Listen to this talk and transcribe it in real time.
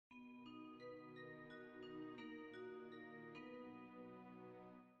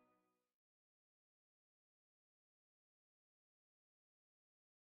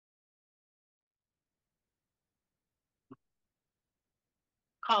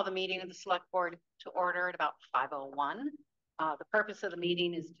call the meeting of the Select Board to order at about 5:01. The purpose of the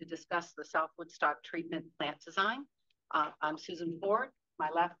meeting is to discuss the South Woodstock treatment plant design. I'm Susan Ford. My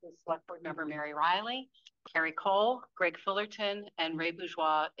left is Select Board Member Mary Riley, Carrie Cole, Greg Fullerton, and Ray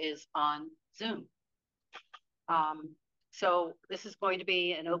Bourgeois is on Zoom. So this is going to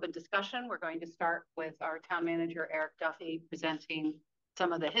be an open discussion. We're going to start with our town manager, Eric Duffy, presenting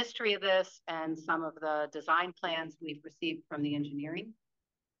some of the history of this and some of the design plans we've received from the engineering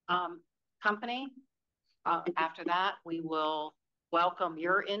company. After that, we will welcome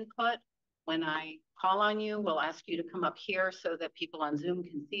your input. When I call on you, we'll ask you to come up here so that people on Zoom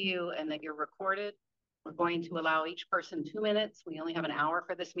can see you and that you're recorded. We're going to allow each person 2 minutes. We only have an hour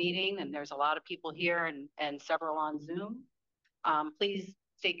for this meeting, and there's a lot of people here and several on Zoom. Please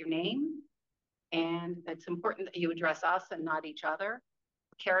state your name, and it's important that you address us and not each other.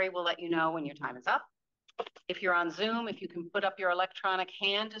 Carrie will let you know when your time is up. If you're on Zoom, if you can put up your electronic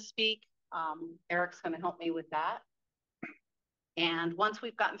hand to speak, Eric's going to help me with that. And once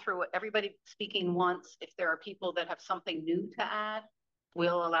we've gotten through everybody speaking once, if there are people that have something new to add,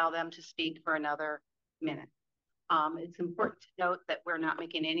 we'll allow them to speak for another minute. It's important to note that we're not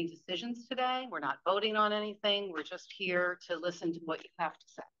making any decisions today. We're not voting on anything. We're just here to listen to what you have to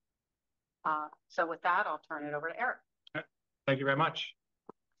say. So with that, I'll turn it over to Eric. Thank you very much.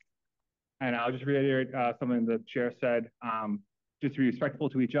 And I'll just reiterate something the chair said, just to be respectful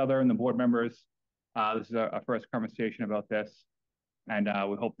to each other and the board members. This is a first conversation about this, and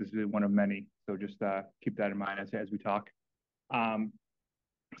we hope this is one of many. So just keep that in mind as we talk.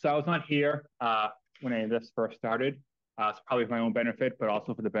 So I was not here when any of this first started. It's probably for my own benefit, but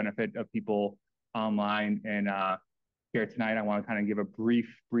also for the benefit of people online and here tonight. I want to kind of give a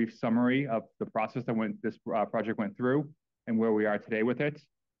brief summary of the process that this project went through and where we are today with it.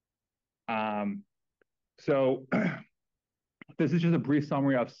 So this is just a brief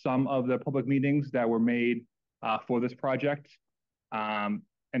summary of some of the public meetings that were made for this project. On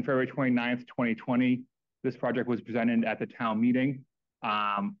February 29th, 2020, this project was presented at the town meeting.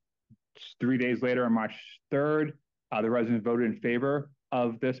 3 days later, on March 3rd, the residents voted in favor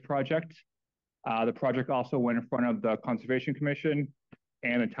of this project. The project also went in front of the Conservation Commission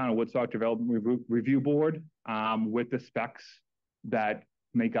and the Town of Woodstock Development Review Board with the specs that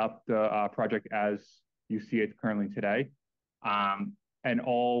make up the project as you see it currently today. And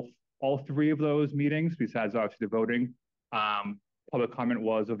all three of those meetings, besides obviously the voting, public comment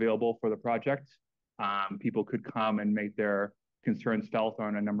was available for the project. People could come and make their concerns felt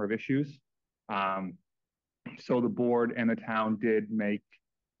on a number of issues. So the board and the town did make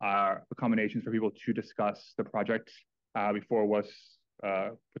accommodations for people to discuss the project before it was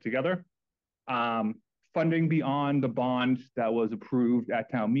put together. Funding beyond the bond that was approved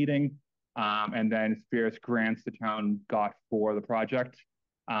at town meeting, and then various grants the town got for the project.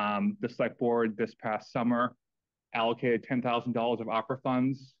 The select board this past summer allocated $10,000 of opera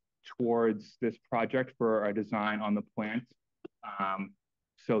funds towards this project for a design on the plant.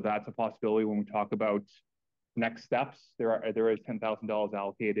 So that's a possibility when we talk about next steps. There is $10,000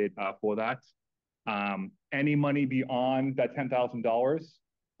 allocated for that. Any money beyond that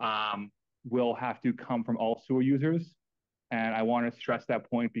 $10,000 will have to come from all sewer users. And I want to stress that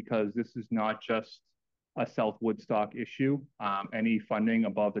point because this is not just a South Woodstock issue. Any funding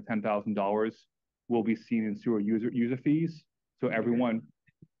above the $10,000 will be seen in sewer user fees. So everyone.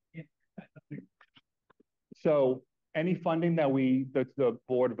 So any funding that the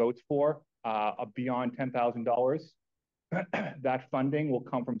board votes for beyond $10,000, that funding will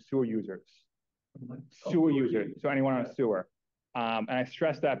come from sewer users. Sewer users, so anyone on a sewer. And I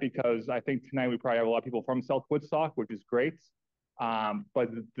stress that because I think tonight we probably have a lot of people from South Woodstock, which is great.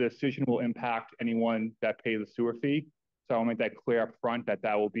 But the decision will impact anyone that pays the sewer fee. So I'll make that clear up front that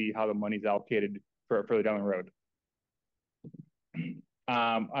will be how the money's allocated further down the road.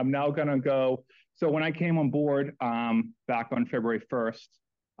 I'm now gonna go. So when I came on board back on February 1st,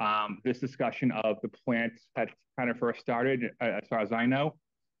 this discussion of the plant had kind of first started, as far as I know.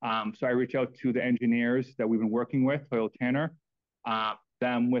 So I reached out to the engineers that we've been working with, Hoyle Tanner,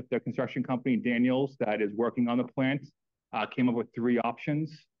 them with the construction company Daniels that is working on the plant, came up with 3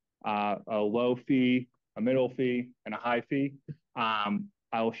 options: a low fee, a middle fee, and a high fee.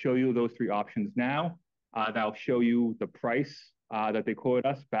 I will show you those 3 options now. That'll show you the price that they quoted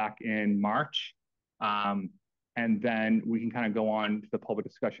us back in March. And then we can kind of go on to the public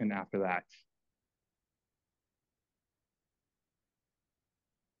discussion after that.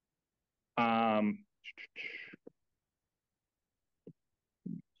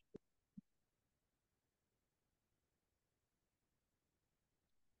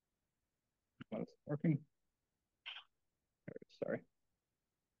 Working. Sorry.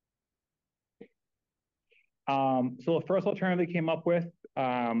 So the first alternative they came up with,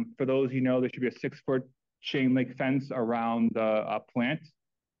 for those you know, there should be a 6-foot chain link fence around the plant.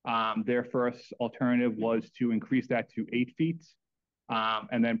 Their first alternative was to increase that to 8 feet,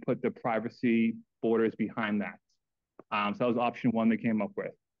 and then put the privacy borders behind that. So that was option one they came up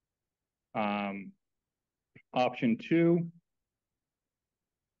with. Option two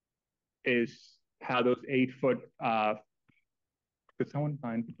is how those 8-foot. Could someone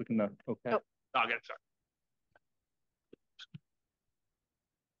find looking the okay? Oh. I'll get it. Sorry.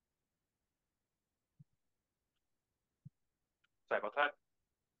 Sorry about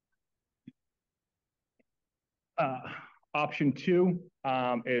that. Option two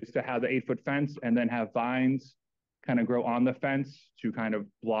is to have the 8-foot fence and then have vines kind of grow on the fence to kind of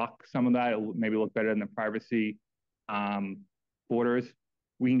block some of that. It'll maybe look better than the privacy borders.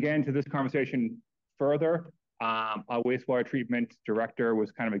 We can get into this conversation further. Our wastewater treatment director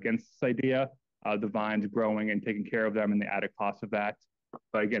was kind of against this idea, the vines growing and taking care of them and the added cost of that.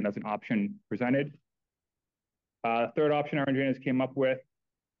 But again, that's an option presented. Third option our engineers came up with,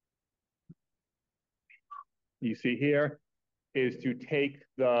 you see here, is to take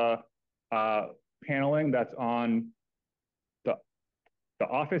the paneling that's on the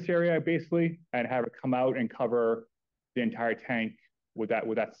office area basically and have it come out and cover the entire tank with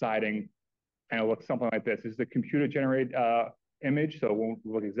that siding, and it'll look something like this. This is a computer generated image, so it won't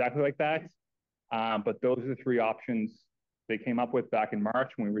look exactly like that. But those are the 3 options they came up with back in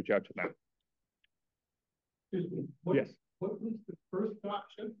March when we reached out to them. Excuse me. Yes. What was the first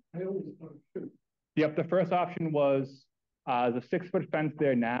option? I always thought two. Yep, the first option was the 6-foot fence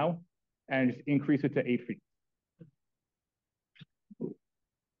there now, and just increase it to 8 feet.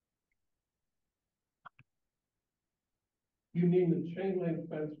 You mean the chain link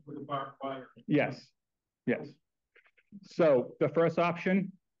fence with a barbed wire? Yes, yes. So the first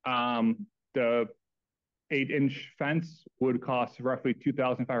option, the 8-inch fence would cost roughly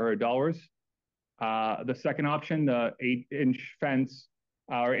 $2,500. The second option, the 8-inch fence,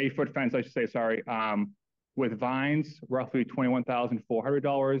 or 8-foot fence, I should say, sorry, with vines, roughly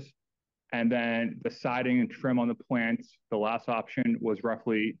 $21,400. And then the siding and trim on the plants, the last option was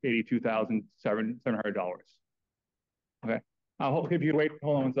roughly $82,700. Okay, I'll give you wait.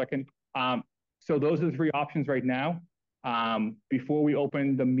 Hold on 1 second. So those are the 3 options right now. Before we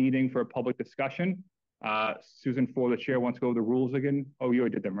open the meeting for a public discussion, Susan, for the chair, wants to go over the rules again. Oh, you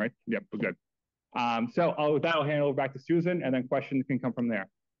already did them, right? Yep, we're good. So with that, I'll hand it over back to Susan, and then questions can come from there.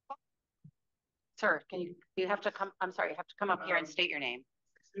 Sir, you have to come, I'm sorry, you have to come up here and state your name.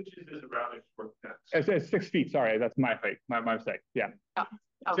 6 inches is a rather short fence. It's 6 feet, sorry, that's my height, my mistake, yeah. Oh,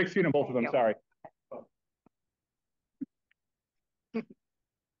 okay. 6 feet on both of them, sorry. And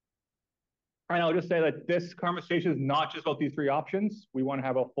I'll just say that this conversation is not just about these 3 options. We want to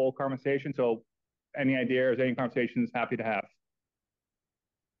have a full conversation, so any ideas, any conversations, happy to have.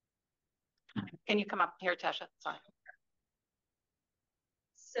 Can you come up here, Tasha? Sorry.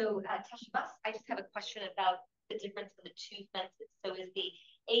 So, Tasha Buss, I just have a question about the difference in the 2 fences. So is the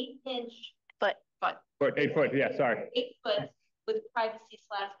 8-inch foot, 8 foot, yeah, sorry. 8 foot with privacy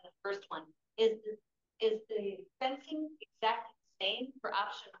slabs in the first one, is the fencing exactly the same for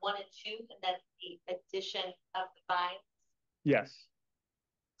option 1 and 2, and then the addition of the vines? Yes.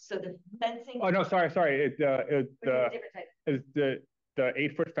 So the fencing. Oh no, sorry. The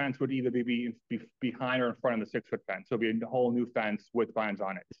 8-foot fence would either be behind or in front of the 6-foot fence. So it'd be a whole new fence with vines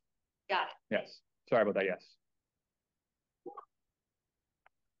on it. Got it. Yes. Sorry about that. Yes.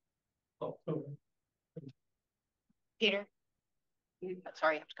 Peter,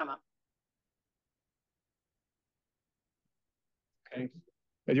 sorry, you have to come up. Okay.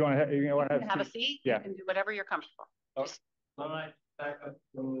 Do you want to have a seat? Yeah. You can do whatever you're comfortable. Oh, I back up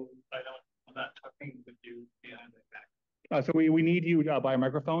so I'm not talking with you behind my back. So we need you by a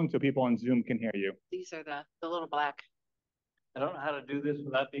microphone so people on Zoom can hear you. These are the little black. I don't know how to do this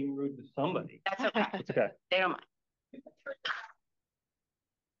without being rude to somebody. That's okay. It's okay. They don't mind.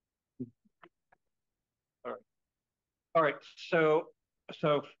 All right. So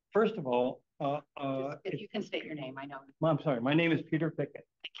first of all, if you can state your name, I know. I'm sorry. My name is Peter Pickett.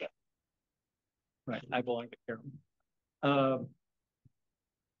 Thank you. Right. I belong to Carolyn.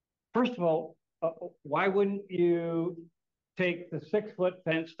 First of all, why wouldn't you take the 6-foot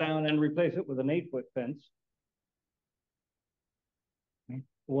fence down and replace it with an 8-foot fence?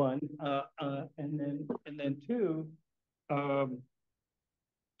 One, and then 2, I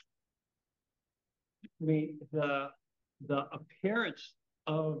mean, the appearance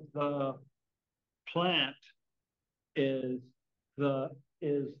of the plant is the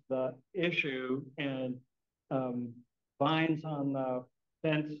issue, and vines on the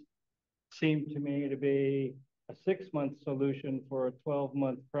fence seemed to me to be a 6-month solution for a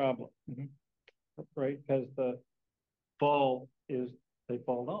 12-month problem, right? Because the fall is, they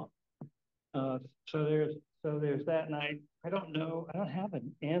fall off. So there's that, and I don't know, I don't have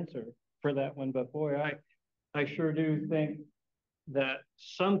an answer for that one, but boy, I sure do think that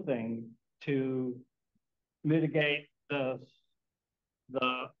something to mitigate the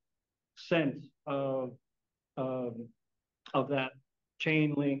sense of that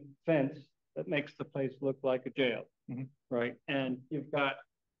chain link fence that makes the place look like a jail, right? And you've got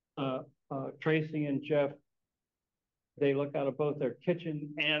Tracy and Jeff. They look out of both their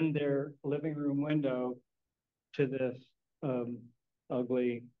kitchen and their living room window to this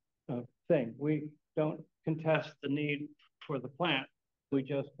ugly thing. We don't contest the need for the plant. We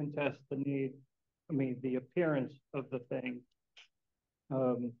just contest the need, the appearance of the thing.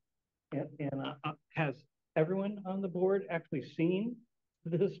 Has everyone on the board actually seen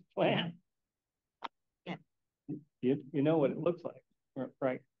this plant? Yeah. You know what it looks like,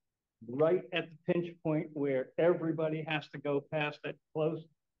 right? Right at the pinch point where everybody has to go past it close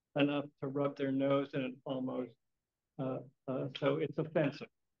enough to rub their nose in it almost. So it's offensive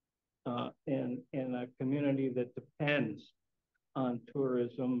in a community that depends on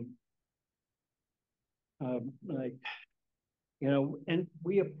tourism. And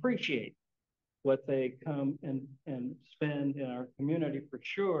we appreciate what they come and spend in our community for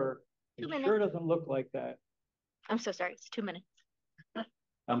sure. It sure doesn't look like that. I'm so sorry. It's 2 minutes.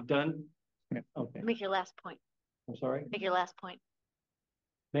 I'm done? Yeah. Okay. Make your last point. I'm sorry? Make your last point.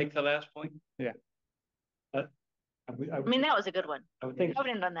 Make the last point? Yeah. I mean, that was a good one. I would think, I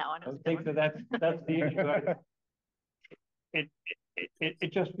wouldn't have done that one. I would think that's the issue.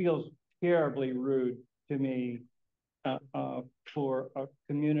 It just feels terribly rude to me for a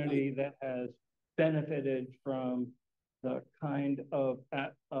community that has benefited from the kind of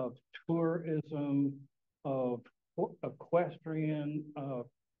tourism, of equestrian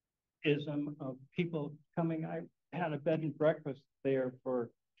ism, of people coming. I had a bed and breakfast there for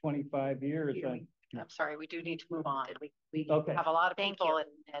 25 years. And I'm sorry, we do need to move on. We Okay. have a lot of Thank people you.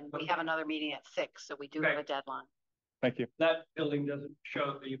 and we have another meeting at 6, so we do have a deadline. Thank you. that building doesn't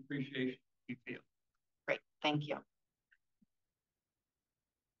show the appreciation you feel. Great, thank you.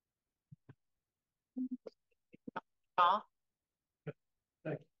 Paul?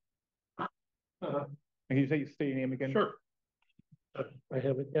 Can you say your name again? Sure. I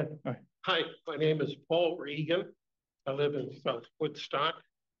have it yet. All right. Hi, my name is Paul Regan. I live in South Woodstock,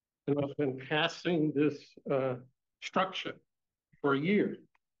 and I've been passing this structure for a year,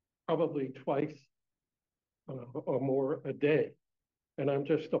 probably twice or more a day. And I'm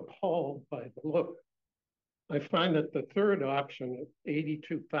just appalled by the look. I find that the third option of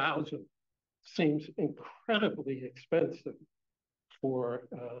 82,000 seems incredibly expensive for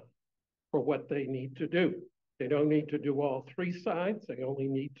what they need to do. They don't need to do all 3 sides. They only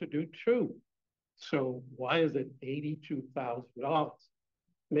need to do 2. So why is it $82,000?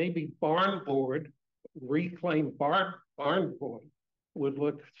 Maybe barn board, reclaimed barn board would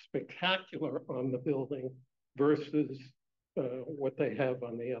look spectacular on the building versus what they have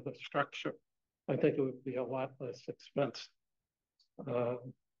on the other structure. I think it would be a lot less expensive.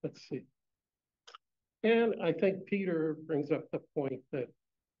 Let's see. And I think Peter brings up the point that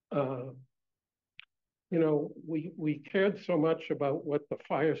we cared so much about what the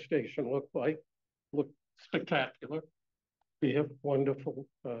fire station looked like. Looked spectacular. We have wonderful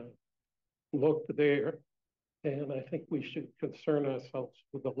look there. And I think we should concern ourselves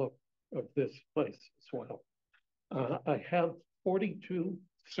with the look of this place as well. I have 42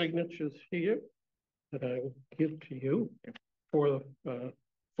 signatures here that I will give to you for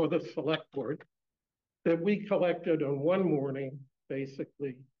the select board that we collected on one morning,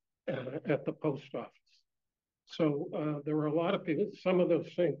 basically, at the post office. So there were a lot of people. Some of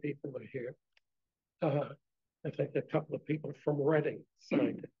those same people are here. I think a couple of people from Reading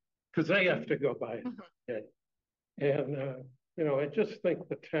signed it because they have to go by it. And, I just think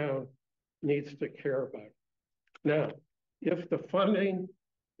the town needs to care about it. Now, if the funding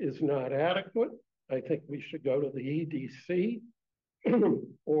is not adequate, I think we should go to the EDC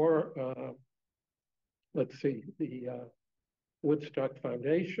or, let's see, the Woodstock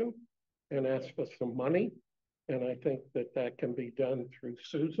Foundation and ask for some money. And I think that can be done through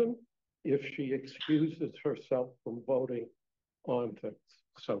Susan if she excuses herself from voting on things.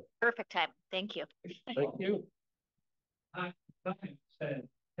 So Perfect time. Thank you. thank you. I said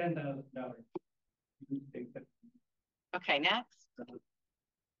 $10,000. Okay, next.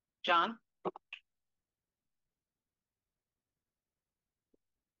 John?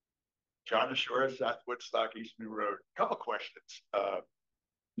 John Ashura, South Woodstock, East New Road. Couple questions.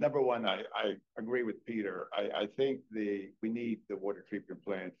 Number one, I agree with Peter. I think we need the water treatment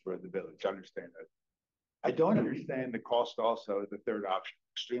plant for the village. I understand that. I don't understand the cost also, the third option,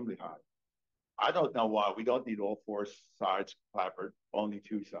 extremely high. I don't know why we don't need all four sides clappered, only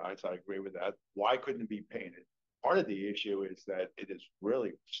two sides. I agree with that. Why couldn't it be painted? Part of the issue is that it is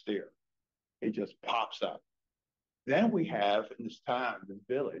really austere. It just pops up. Then we have in this town, the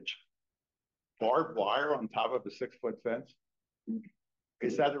village, barbed wire on top of a 6-foot fence.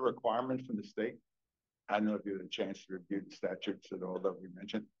 Is that a requirement from the state? I don't know if you had a chance to review the statutes and all that we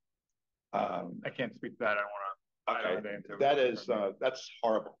mentioned. I can't speak to that. I don't want to. Okay, that is that's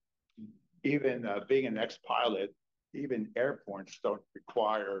horrible. Even being an ex-pilot, even airports don't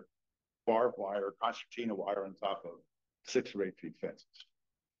require barbed wire or concertina wire on top of 6 or 8 feet fences.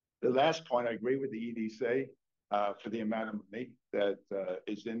 The last point, I agree with the EDC for the amount of money that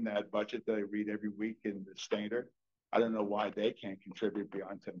is in that budget that I read every week in the standard. I don't know why they can't contribute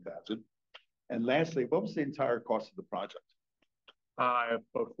beyond 10,000. And lastly, what was the entire cost of the project? About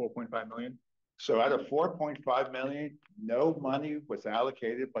 4.5 million. So out of 4.5 million, no money was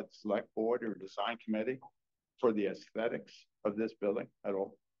allocated by the select board or design committee for the aesthetics of this building at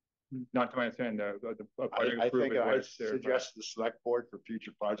all. Not to my understanding, I think I suggest the select board for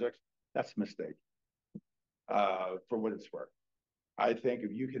future projects. That's a mistake. For what it's worth, I think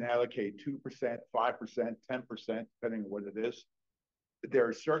if you can allocate 2%, 5%, 10%, depending on what it is, there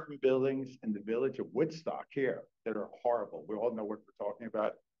are certain buildings in the village of Woodstock here that are horrible. We all know what we're talking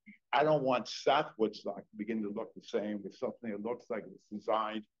about. I don't want South Woodstock to begin to look the same with something that looks like it was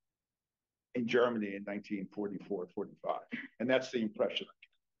designed in Germany in 1944, 45. And that's the impression I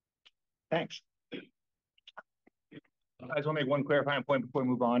get. Thanks. I just want to make one clarifying point before we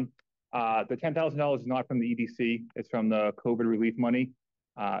move on. The $10,000 is not from the EDC. It's from the COVID relief money.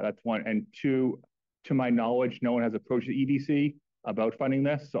 That's one. And two, to my knowledge, no one has approached the EDC about funding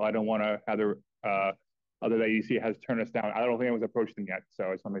this. So I don't want to have the other than EDC has turned us down. I don't think anyone's approached them yet. So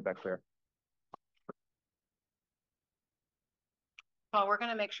I just want to make that clear. Well, we're going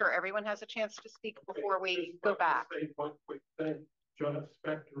to make sure everyone has a chance to speak before we go back. Say one quick thing. John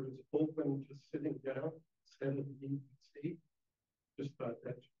Spector is open to sitting down instead of the EDC. Just thought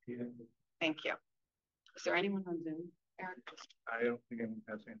that should be in. Thank you. Is there anyone on Zoom, Eric? I don't think anyone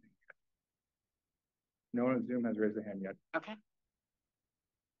has anything yet. No one on Zoom has raised their hand yet. Okay.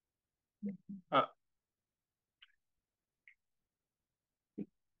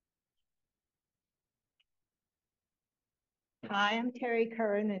 Hi, I'm Terry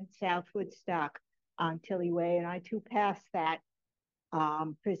Curran in South Woodstock on Tilly Way, and I too pass that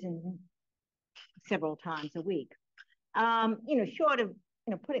prison several times a week. Short of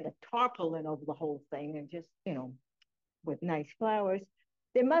putting a tarpaulin over the whole thing and just with nice flowers,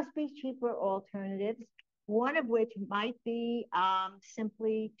 there must be cheaper alternatives. One of which might be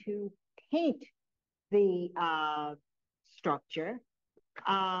simply to paint the structure.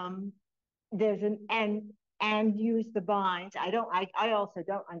 There's and use the vines. I also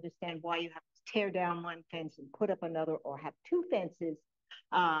don't understand why you have to tear down one fence and put up another or have two fences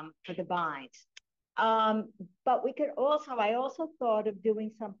for the vines. But I also thought of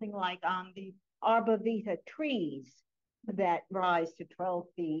doing something like the arborvitae trees that rise to 12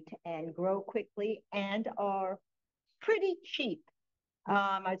 feet and grow quickly and are pretty cheap.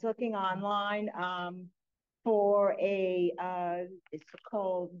 I was looking online for it's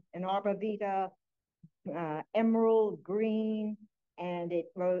called an arborvitae emerald green, and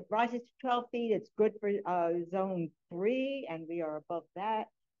it rises to 12 feet. It's good for zone 3, and we are above that.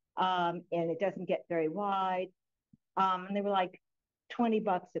 And it doesn't get very wide. And they were like $20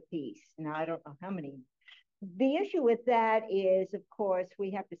 a piece. Now, I don't know how many. The issue with that is, of course,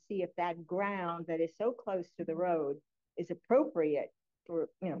 we have to see if that ground that is so close to the road is appropriate for,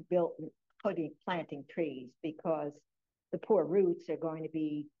 planting trees, because the poor roots are going to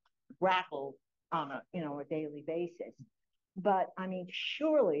be rattled on a daily basis. But I mean,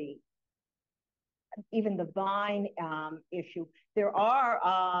 surely even the vine issue, there are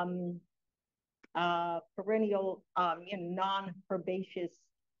perennial non-herbaceous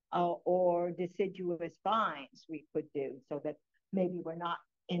or deciduous vines we could do, so that maybe we're not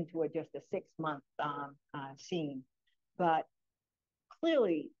into just a 6-month scene, but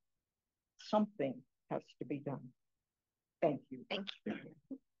clearly something has to be done. Thank you. Thank you.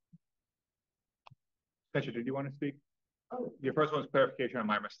 Petra, did you want to speak? Oh, your first one was clarification on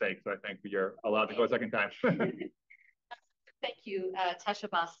my mistake, so I think you're allowed to go a second time. Thank you, Tasha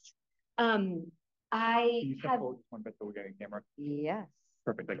Bust. Can you step forward just one bit so we're getting camera? Yes.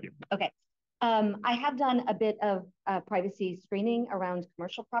 Perfect, thank you. Okay. I have done a bit of privacy screening around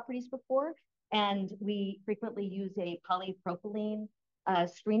commercial properties before, and we frequently use a polypropylene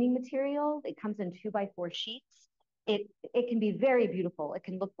screening material. It comes in 2x4 sheets. It can be very beautiful. It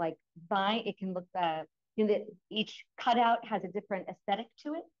can look like vine. It can look each cutout has a different aesthetic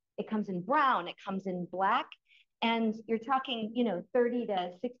to it. It comes in brown. It comes in black, and you're talking $30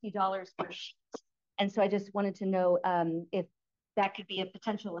 to $60 per sheet. And so I just wanted to know if that could be a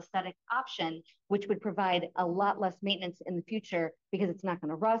potential aesthetic option, which would provide a lot less maintenance in the future because it's not going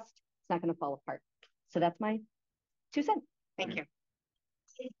to rust, it's not going to fall apart. So that's my 2 cents. Thank you.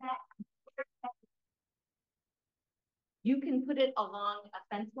 Is that you can put it along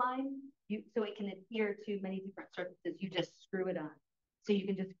a fence line, so it can adhere to many different surfaces. You just screw it on. So you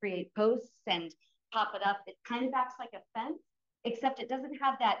can just create posts and pop it up. It kind of acts like a fence, except it doesn't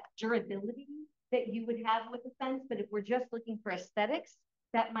have that durability that you would have with a fence. But if we're just looking for aesthetics,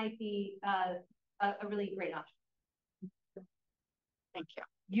 that might be a really great option. Thank you.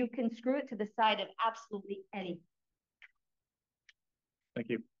 You can screw it to the side of absolutely anything. Thank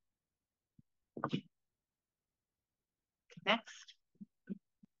you. Next.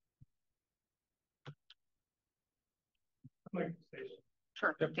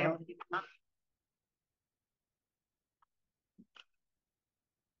 Sure. Dale, you come up.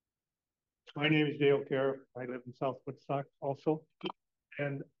 My name is Dale Care. I live in South Woodstock also.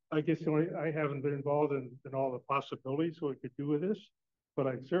 And I guess I haven't been involved in all the possibilities what we could do with this, but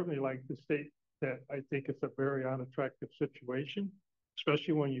I'd certainly like to state that I think it's a very unattractive situation,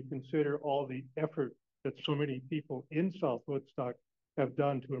 especially when you consider all the effort that so many people in South Woodstock have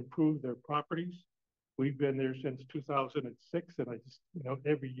done to improve their properties. We've been there since 2006, and I just,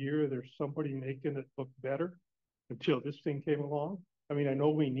 every year there's somebody making it look better until this thing came along. I mean, I know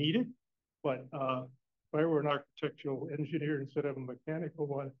we need it, but if I were an architectural engineer instead of a mechanical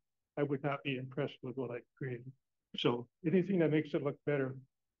one, I would not be impressed with what I created. So anything that makes it look better,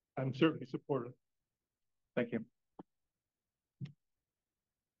 I'm certainly supportive. Thank you.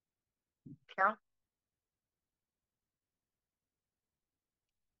 Carol?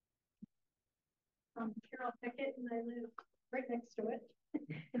 I'm Carol Pickett, and I live right next to it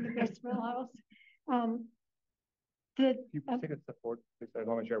in the Gristmill house. You take a step forward, please. I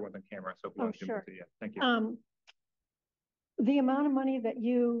want to share everyone's on camera, so if you want to sure. yeah, thank you. The amount of money that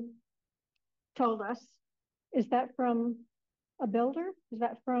you told us, is that from a builder? Is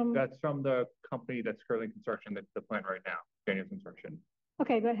that from? That's from the company that's currently in construction, that's the plant right now, Daniel Construction.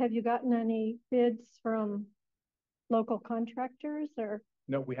 Okay, but have you gotten any bids from local contractors or?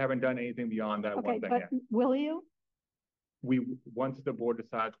 No, we haven't done anything beyond that one thing but yet. Will you? Once the board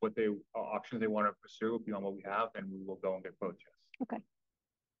decides what options they want to pursue beyond what we have, then we will go and get quotes. Yes. Okay.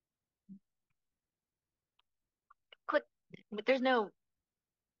 But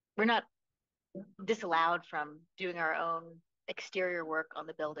we're not disallowed from doing our own exterior work on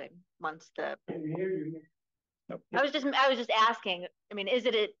the building once the. Nope. I was just asking. I mean, is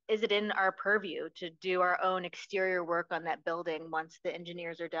it in our purview to do our own exterior work on that building once the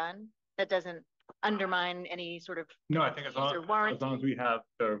engineers are done? That doesn't undermine any sort of. No, I think as long as we have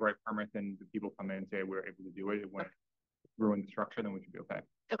the right permits and the people come in and say we're able to do it, it won't ruin the structure, then we should be okay.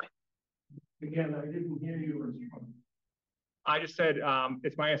 Okay. Again, I didn't hear you. I just said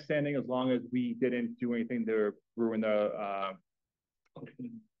it's my understanding as long as we didn't do anything to ruin the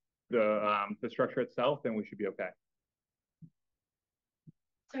structure itself, then we should be okay.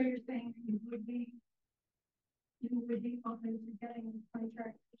 So you're saying you would be open to getting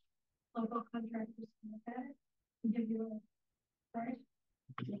local contractors to look at it and give you a price?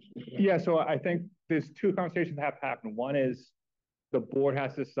 Yeah, so I think there's two conversations that have to happen. One is the board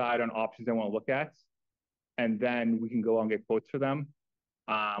has to decide on options they want to look at, and then we can go and get quotes for them,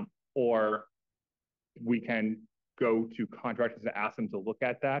 or we can go to contractors and ask them to look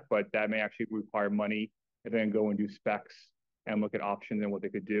at that, but that may actually require money, and then go and do specs and look at options and what they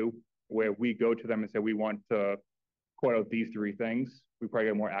could do. Where we go to them and say we want to quote out these 3 things, we probably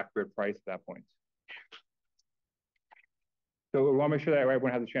get a more accurate price at that point. So we want to make sure that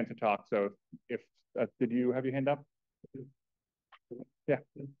everyone has a chance to talk. So if did you have your hand up? Yeah.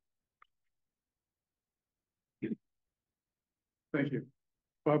 Thank you.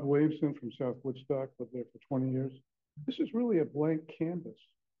 Bob Williamson from South Woodstock, lived there for 20 years. This is really a blank canvas.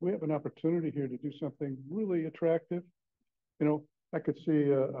 We have an opportunity here to do something really attractive. I could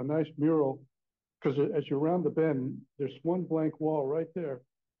see a nice mural, because as you round the bend, there's one blank wall right there.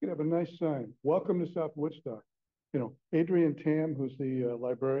 You can have a nice sign. Welcome to South Woodstock. Adrian Tam, who's the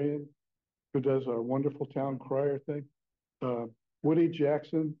librarian, who does our wonderful town crier thing. Woody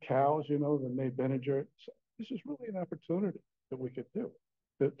Jackson, cows, the May Benninger. This is really an opportunity that we could do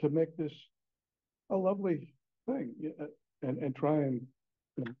to make this a lovely thing, and try and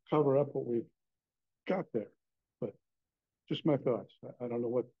cover up what we've got there. But Just my thoughts. I don't know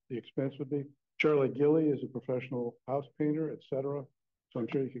what the expense would be. Charlie Gilly is a professional house painter, etc. So I'm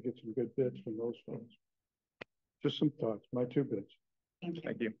sure you could get some good bids from those folks. Just some thoughts, my 2 bits. Thank you.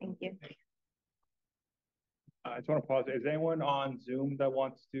 Thank you. Thank you. I just want to pause. Is anyone on Zoom that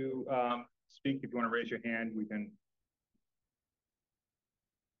wants to speak? If you want to raise your hand, we can.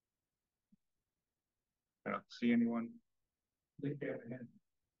 I don't see anyone.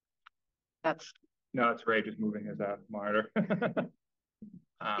 That's, No, it's Ray just moving his monitor.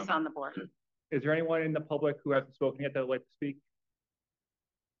 he's on the board. Is there anyone in the public who hasn't spoken yet that would like to speak?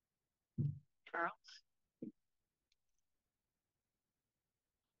 Charles?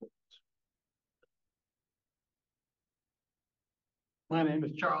 My name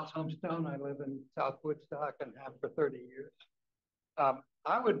is Charles Homestone. I live in South Woodstock and have for 30 years.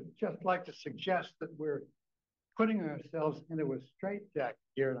 I would just like to suggest that we're putting ourselves into a straitjacket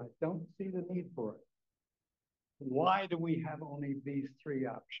here, and I don't see the need for it. Why do we have only these 3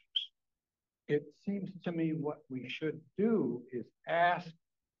 options? It seems to me what we should do is ask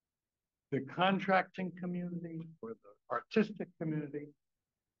the contracting community or the artistic community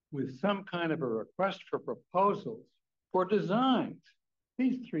with some kind of a request for proposals for designs.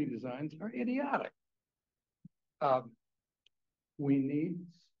 These 3 designs are idiotic. We need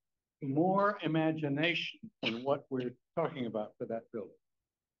more imagination in what we're talking about for that building.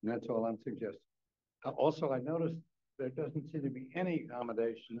 And that's all I'm suggesting. Also, I noticed there doesn't seem to be any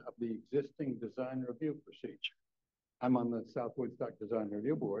accommodation of the existing design review procedure. I'm on the South Woodstock Design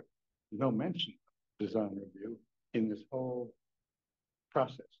Review Board. No mention of design review in this whole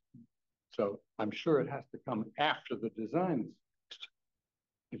process. So I'm sure it has to come after the design.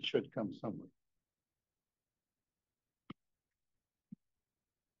 It should come somewhere.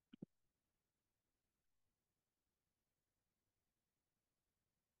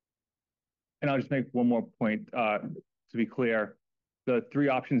 And I'll just make one more point to be clear. The 3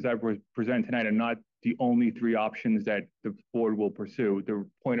 options that were presented tonight are not the only 3 options that the board will pursue. The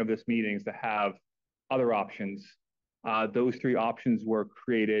point of this meeting is to have other options. Those 3 options were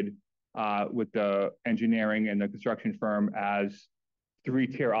created with the engineering and the construction firm as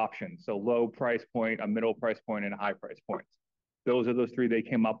 3-tier options. So low price point, a middle price point, and a high price point. Those are those 3 they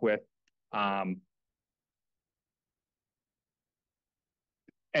came up with.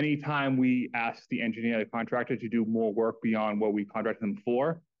 Anytime we ask the engineer, the contractor, to do more work beyond what we contract them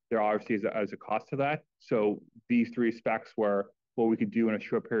for, there obviously is a cost to that. So these 3 specs were what we could do in a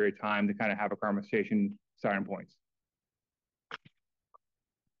short period of time to kind of have a conversation starting points.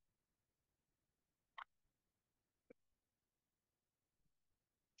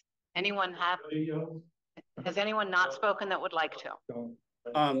 Anyone has anyone not spoken that would like to?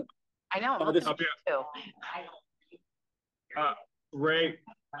 I know, I'm looking at you too. Ray.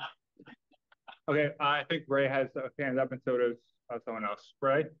 Okay, I think Ray has a hand up, and so does someone else.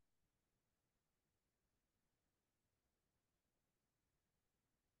 Ray?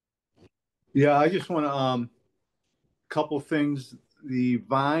 Yeah, I just want to couple things. The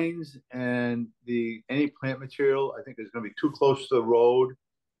vines and any plant material, I think is going to be too close to the road,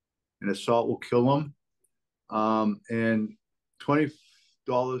 and the salt will kill them. And $20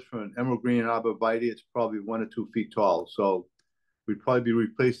 for an emerald green arborvitae, it's probably 1 or 2 feet tall. So we'd probably be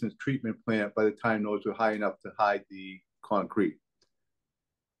replacing the treatment plant by the time those are high enough to hide the concrete.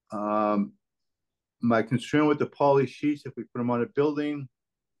 My concern with the poly sheets, if we put them on a building,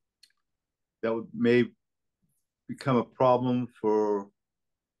 that may become a problem for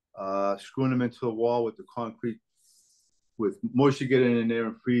screwing them into the wall with the concrete, with moisture getting in there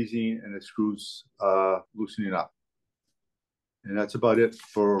and freezing, and the screws loosening up. And that's about it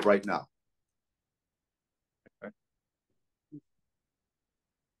for right now.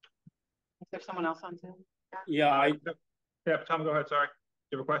 Is there someone else on Zoom? Yeah, Tom, go ahead. Sorry. Do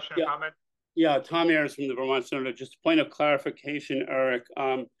you have a question or comment? Yeah, Tom Ayers from the Vermont Center. Just a point of clarification, Eric.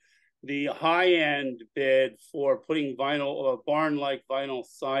 The high-end bid for putting vinyl, barn-like vinyl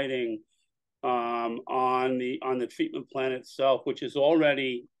siding on the treatment plant itself, which is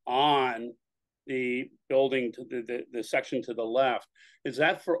already on the building to the section to the left, is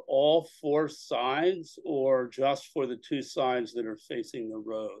that for all 4 sides or just for the 2 sides that are facing the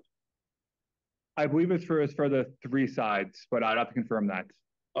road? I believe it's for the 3 sides, but I'd have to confirm that.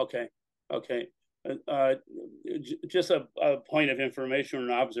 Okay. Just a point of information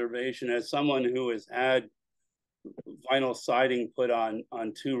and observation, as someone who has had vinyl siding put on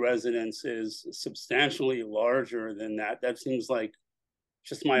 2 residences substantially larger than that. That seems like,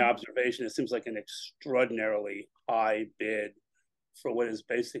 just my observation, it seems like an extraordinarily high bid for what is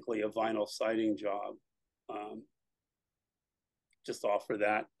basically a vinyl siding job. Just offer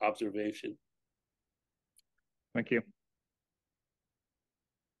that observation. Thank you.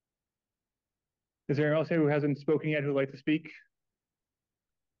 Is there anyone else here who hasn't spoken yet who'd like to speak?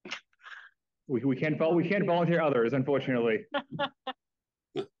 We can't volunteer others, unfortunately.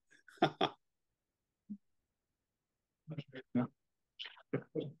 No.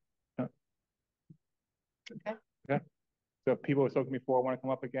 Okay. Okay. So if people who spoke before want to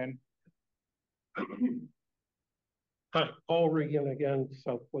come up again. Hi, Paul Regan again,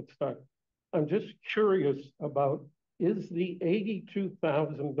 South Woodstock. I'm just curious about, is the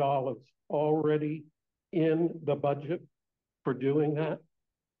 $82,000 already in the budget for doing that?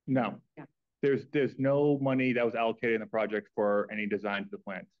 No. Yeah. There's no money that was allocated in the project for any design to the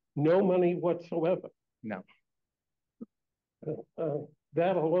plant. No money whatsoever. No.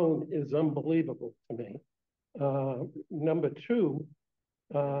 That alone is unbelievable to me. Number two,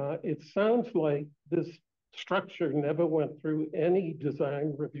 it sounds like this structure never went through any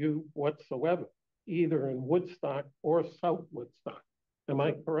design review whatsoever, either in Woodstock or South Woodstock. Am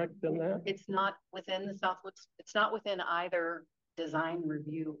I correct in that? It's not within the Southwoods, it's not within either design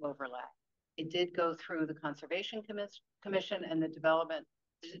review overlay. It did go through the Conservation Commission and the development.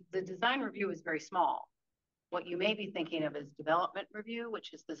 The design review is very small. What you may be thinking of is development review,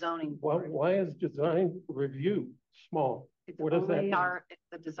 which is the zoning board. Why is design review small? What does that mean?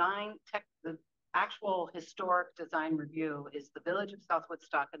 The actual historic design review is the Village of South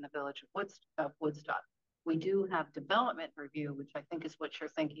Woodstock and the Village of Woodstock. We do have development review, which I think is what you're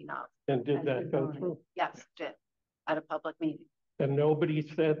thinking of. And did that go through? Yes, it did, at a public meeting. And nobody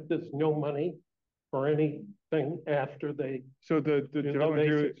said there's no money for anything after they. So the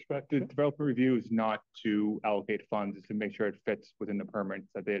development review is not to allocate funds, it's to make sure it fits within the permits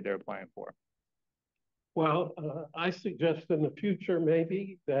that they're applying for. Well, I suggest in the future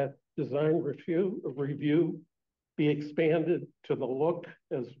maybe that design review be expanded to the look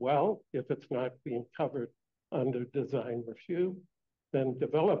as well. If it's not being covered under design review, then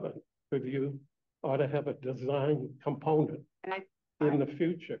development review ought to have a design component in the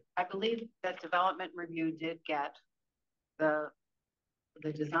future. I believe that development review did get the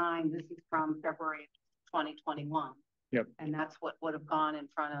design. This is from February 2021. Yep. And that's what would have gone in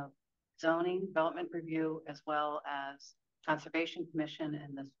front of zoning, development review, as well as Conservation Commission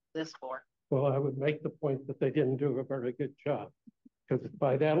and this board. Well, I would make the point that they didn't do a very good job, because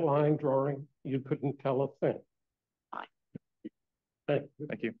by that line drawing, you couldn't tell a thing. Fine. Thank you.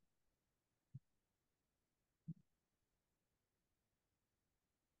 Thank you.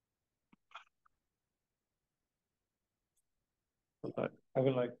 I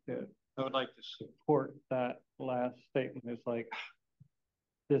would like to support that last statement. It's like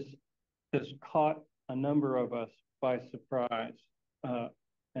this caught a number of us by surprise,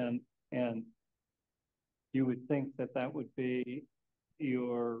 and you would think that would be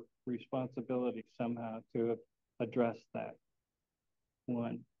your responsibility somehow to address that.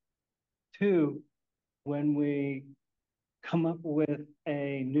 One. Two, when we come up with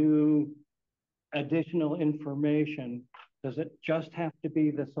a new additional information, does it just have to be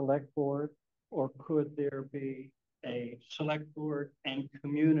the select board, or could there be a select board and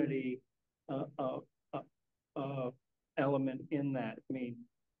community element in that? I mean,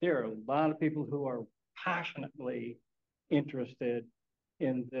 there are a lot of people who are passionately interested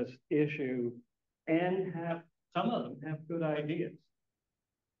in this issue and some of them have good ideas,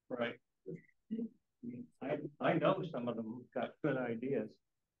 right? I know some of them who've got good ideas.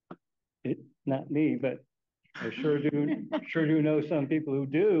 Not me, but I sure do know some people who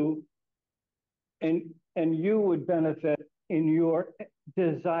do. And you would benefit in your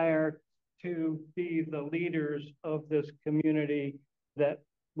desire to be the leaders of this community that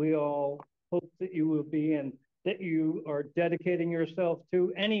we all hope that you will be, and that you are dedicating yourself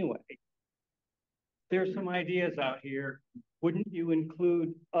to anyway. There's some ideas out here. Wouldn't you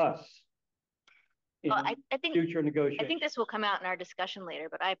include us in I think future negotiations? I think this will come out in our discussion later,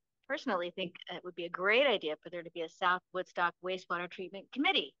 but I personally think it would be a great idea for there to be a South Woodstock wastewater treatment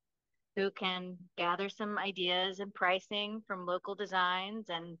committee who can gather some ideas and pricing from local designs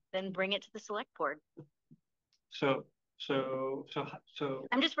and then bring it to the select board. So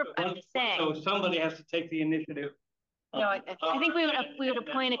I'm just saying. So somebody has to take the initiative. No, I think we would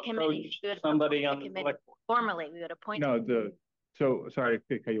appoint a committee. Somebody on the select board. Formally, we would appoint. No, so sorry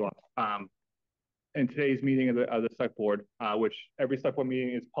to cut you off. In today's meeting of the select board, which every select board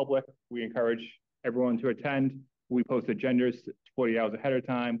meeting is public, we encourage everyone to attend. We post agendas 40 hours ahead of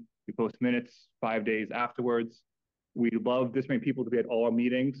time. We post minutes 5 days afterwards. We love this many people to be at all our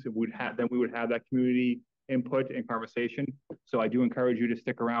meetings. We would have that community input and conversation. So I do encourage you to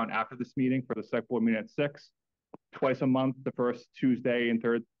stick around after this meeting for the select board meeting at 6. Twice a month, the first Tuesday and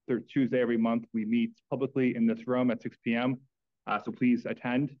third Tuesday every month, we meet publicly in this room at 6 p.m. So please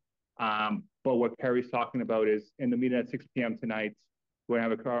attend. But what Carrie's talking about is in the meeting at 6 p.m. tonight, we're gonna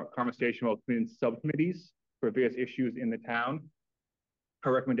have a conversation about creating subcommittees for various issues in the town.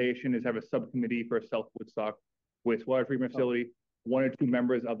 Her recommendation is have a subcommittee for South Woodstock wastewater treatment facility. 1 or 2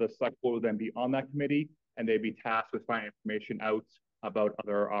 members of the select board will then be on that committee, and they'd be tasked with finding information out about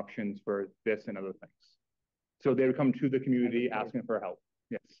other options for this and other things. So they would come to the community asking for help.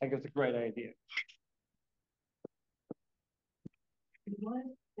 Yes. I think it's a great idea.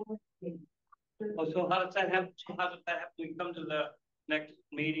 Oh, so how does that happen? So how does that happen? We come to the next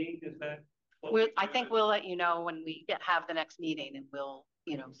meeting? Is that? I think we'll let you know when we have the next meeting, and we'll,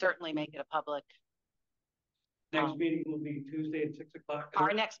 certainly make it a public. Next meeting will be Tuesday at 6 o'clock.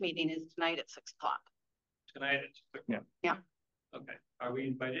 Our next meeting is tonight at 6 o'clock. Tonight at 6 o'clock. Yeah. Okay. Are we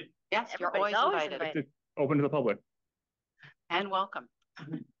invited? Yes, you're Everybody's always invited. It's open to the public. And welcome.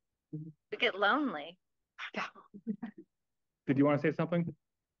 We get lonely. Did you want to say something?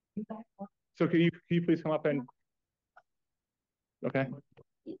 So can you please come up and, okay.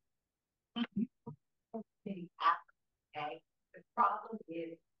 Okay, the problem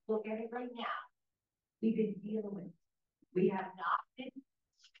is, look at it right now. We've been dealing with, we have not been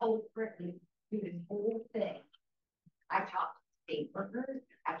told correctly through this whole thing. I talked to state workers,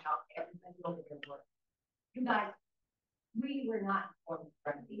 I talked to everybody over there work. You guys, we were not informed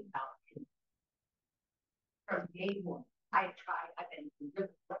correctly about it. From day one, I've been really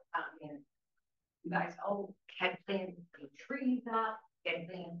manager. You guys had plans to put trees up, had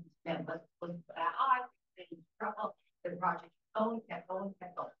plans to spend what's that high, trouble, the project kept going.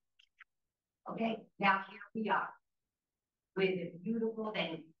 Okay, now here we are with a beautiful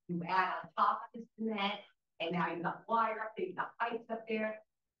thing. You add on top of the cement, and now you got wire up there, you got pipes up there.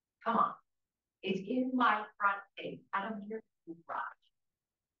 Come on, it's in my front face. I don't hear the garage.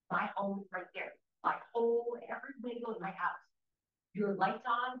 My home is right there. My whole every window in my house. Your lights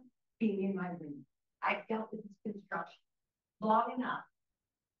on, being in my room. I've dealt with this construction long enough.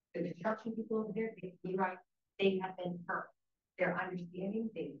 The construction people over there, they right. They have been hurt. They're understanding,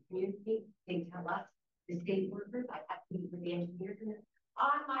 they communicate, they tell us, the state workers, I have to meet with the engineers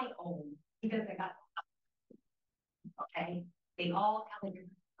on my own because I got, okay? They all tell a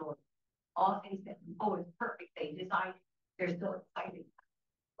different story. All things that, it's perfect, they designed, they're so excited.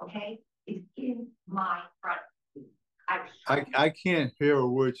 Okay? It's in my front. I can't hear a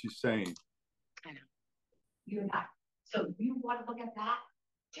word she's saying. I know. You're not. So you want to look at that?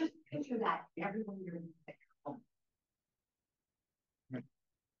 Just picture that everyone you're in the home.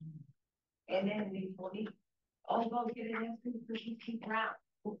 And then they told me, go get an answer for these people around.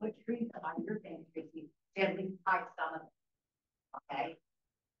 We'll put trees up on your thing, Tracy. Gently hide some of them. Okay?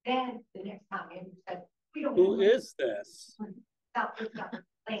 Then the next time Andrew said, we don't Who is this?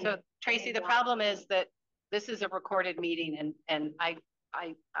 So Tracy, the problem is that this is a recorded meeting, and I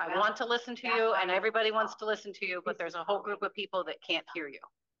want to listen to you, and everybody wants to listen to you, but there's a whole group of people that can't hear you.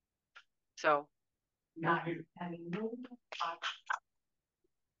 So. Not, I mean,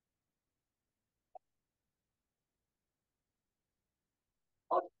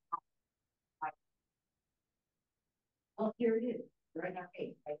 well, here it is. Right in our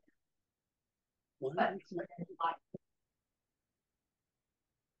face, right now. But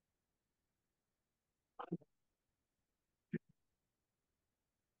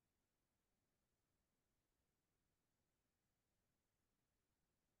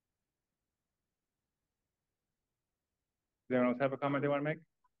Does anyone else have a comment they want to make?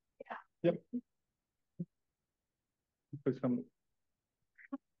 Yeah. Yep. Please come.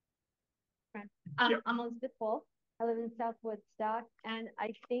 I'm Elizabeth Wolf. I live in South Woodstock, and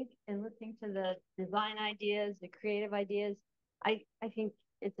I think in listening to the design ideas, the creative ideas, I think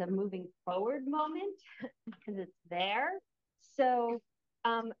it's a moving forward moment because it's there. So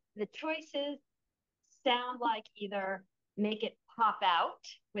the choices sound like either make it pop out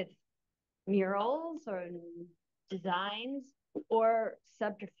with murals or designs or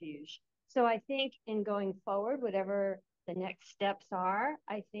subterfuge. So I think in going forward, whatever the next steps are,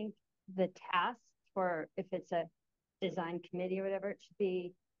 I think the task for, if it's a design committee or whatever, it should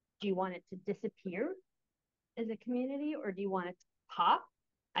be, do you want it to disappear as a community or do you want it to pop?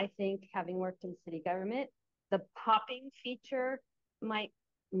 I think having worked in city government, the popping feature might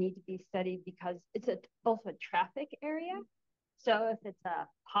need to be studied because it's also a traffic area. So if it's a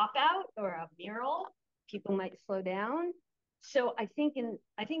pop out or a mural, people might slow down. So I think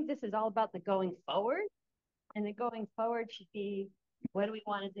this is all about the going forward, and the going forward should be, what do we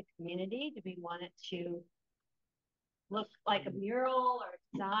want as a community? Do we want it to look like a mural or a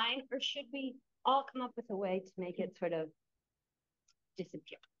design, or should we all come up with a way to make it sort of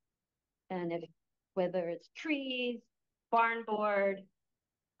disappear? And whether it's trees, barn board,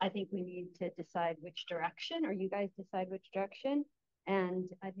 I think we need to decide which direction, or you guys decide which direction. And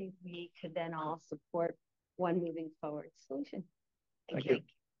I think we could then all support one moving forward solution. Thank you.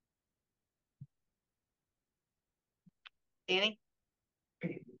 Danny?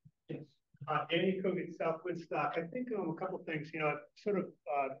 Yes. Danny Kogan, South Woodstock. I think a couple of things,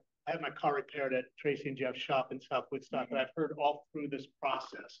 I had my car repaired at Tracy and Jeff's shop in South Woodstock, but I've heard all through this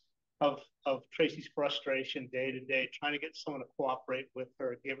process of Tracy's frustration day to day, trying to get someone to cooperate with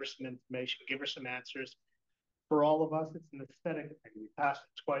her, give her some information, give her some answers. For all of us, it's an aesthetic thing. We pass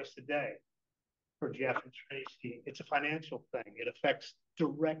it twice a day. For Jeff and Tracy, it's a financial thing. It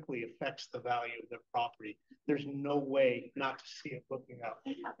directly affects the value of their property. There's no way not to see it looking out.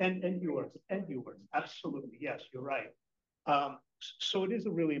 And yours, absolutely, yes, you're right. So it is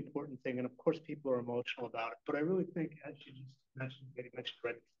a really important thing, and of course people are emotional about it, but I really think, as you just mentioned, getting mentioned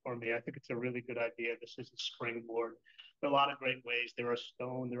right for me, I think it's a really good idea. This is a springboard. There are a lot of great ways. There are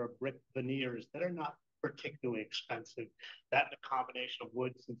stone, there are brick veneers that are not particularly expensive. That and a combination of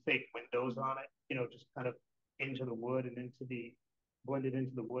woods and fake windows on it, just kind of into the wood and blended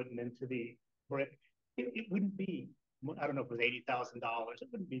into the wood and into the brick. It wouldn't be, I don't know if it was $80,000. It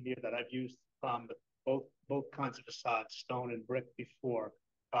wouldn't be near that. I've used both kinds of facades, stone and brick, before.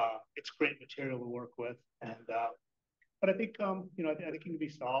 It's great material to work with, and but I think I think it can be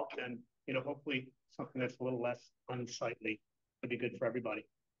solved, and hopefully something that's a little less unsightly would be good for everybody.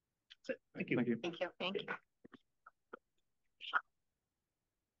 That's it. Thank you. Thank you. Thank you.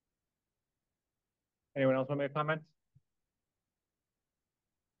 Anyone else want to make comments?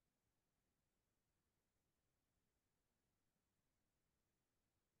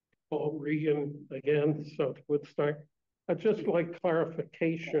 Paul Regan again, South Woodstock. I'd just like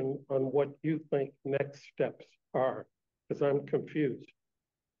clarification on what you think next steps are, because I'm confused.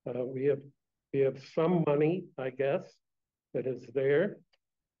 We have some money, I guess, that is there,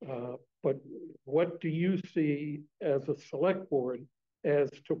 but what do you see as a select board as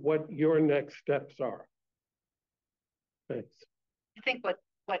to what your next steps are? Thanks. I think what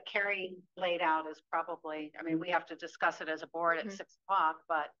Carrie laid out is probably, we have to discuss it as a board at 6 o'clock,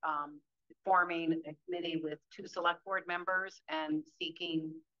 but forming a committee with 2 select board members and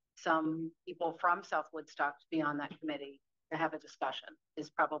seeking some people from South Woodstock to be on that committee to have a discussion is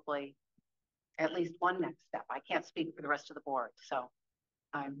probably at least one next step. I can't speak for the rest of the board, so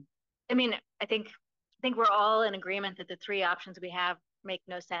I think we're all in agreement that the 3 options we have make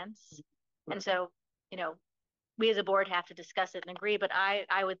no sense. And so, we as a board have to discuss it and agree, but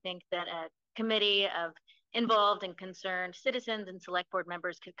I would think that a committee of involved and concerned citizens and select board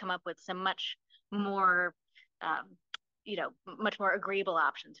members could come up with some much more, much more agreeable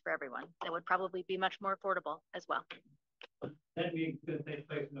options for everyone that would probably be much more affordable as well. That meeting could take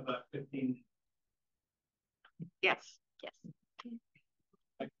place in about 15 minutes. yes. Yes.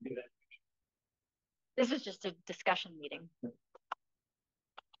 I can do that. This is just a discussion meeting.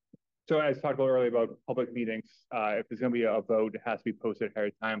 So as talked about earlier about public meetings, if there's going to be a vote, it has to be posted ahead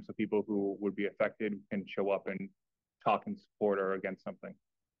of time so people who would be affected can show up and talk in support or against something.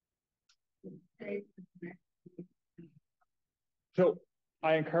 So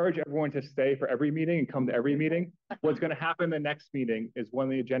I encourage everyone to stay for every meeting and come to every meeting. What's going to happen in the next meeting is one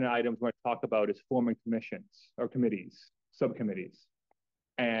of the agenda items we're going to talk about is forming commissions or committees, subcommittees.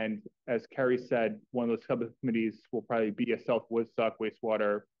 And as Carrie said, one of those subcommittees will probably be a South Woodstock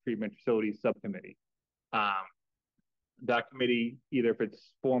wastewater treatment facility subcommittee. That committee, either if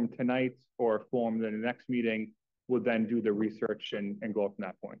it's formed tonight or formed in the next meeting, will then do the research and go from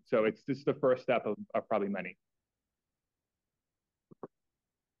that point. So this is the first step of probably many.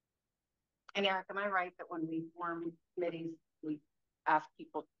 And Eric, am I right that when we form committees, we ask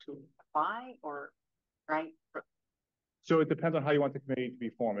people to apply, or right? So it depends on how you want the committee to be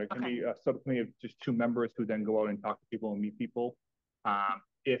formed. It can be a subcommittee of just 2 members who then go out and talk to people and meet people.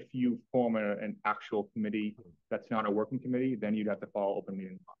 If you form an actual committee that's not a working committee, then you'd have to follow open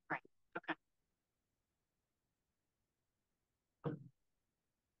meeting law. Right. Okay.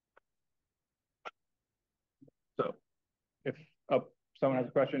 So if someone has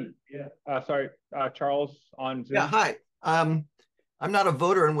a question. Yeah. Sorry, Charles on Zoom. Yeah, hi. I'm not a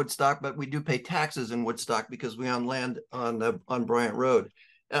voter in Woodstock, but we do pay taxes in Woodstock because we own land on Bryant Road.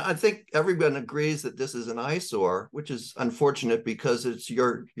 I think everyone agrees that this is an eyesore, which is unfortunate because it's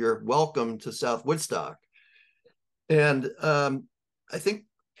you're welcome to South Woodstock. And I think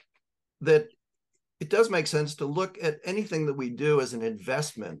that it does make sense to look at anything that we do as an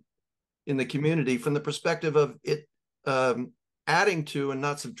investment in the community from the perspective of it adding to and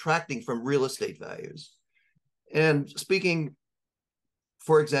not subtracting from real estate values. And speaking,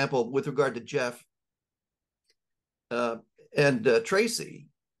 for example, with regard to Jeff and Tracy,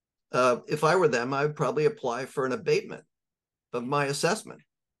 if I were them, I would probably apply for an abatement of my assessment.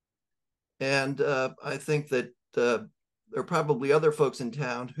 And I think that there are probably other folks in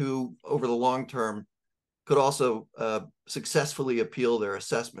town who, over the long term, could also successfully appeal their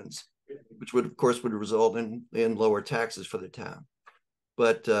assessments, which would, of course, would result in lower taxes for the town.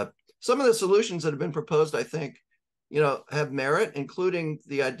 But some of the solutions that have been proposed, I think, have merit, including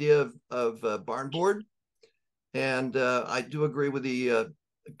the idea of barn board. And I do agree with the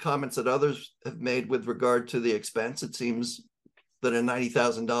comments that others have made with regard to the expense. It seems that a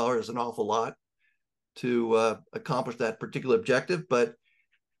 $90,000 is an awful lot to accomplish that particular objective. But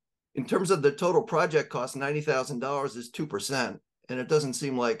in terms of the total project cost, $90,000 is 2%. And it doesn't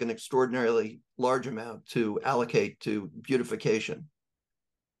seem like an extraordinarily large amount to allocate to beautification.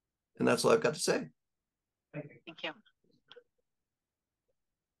 And that's all I've got to say. Thank you.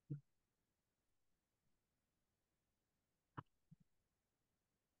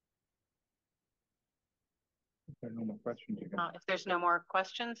 There are no more questions. If there's no more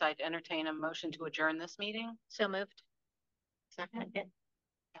questions, I'd entertain a motion to adjourn this meeting. So moved. Second.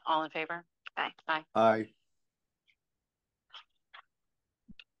 All in favor? Aye. Aye. Aye.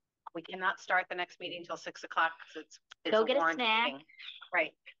 We cannot start the next meeting till 6 o'clock because it's Go get a warrant snack. meeting.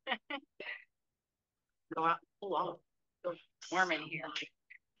 Right. Go out, cool off. Go warm in here.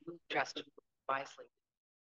 Dressed wisely.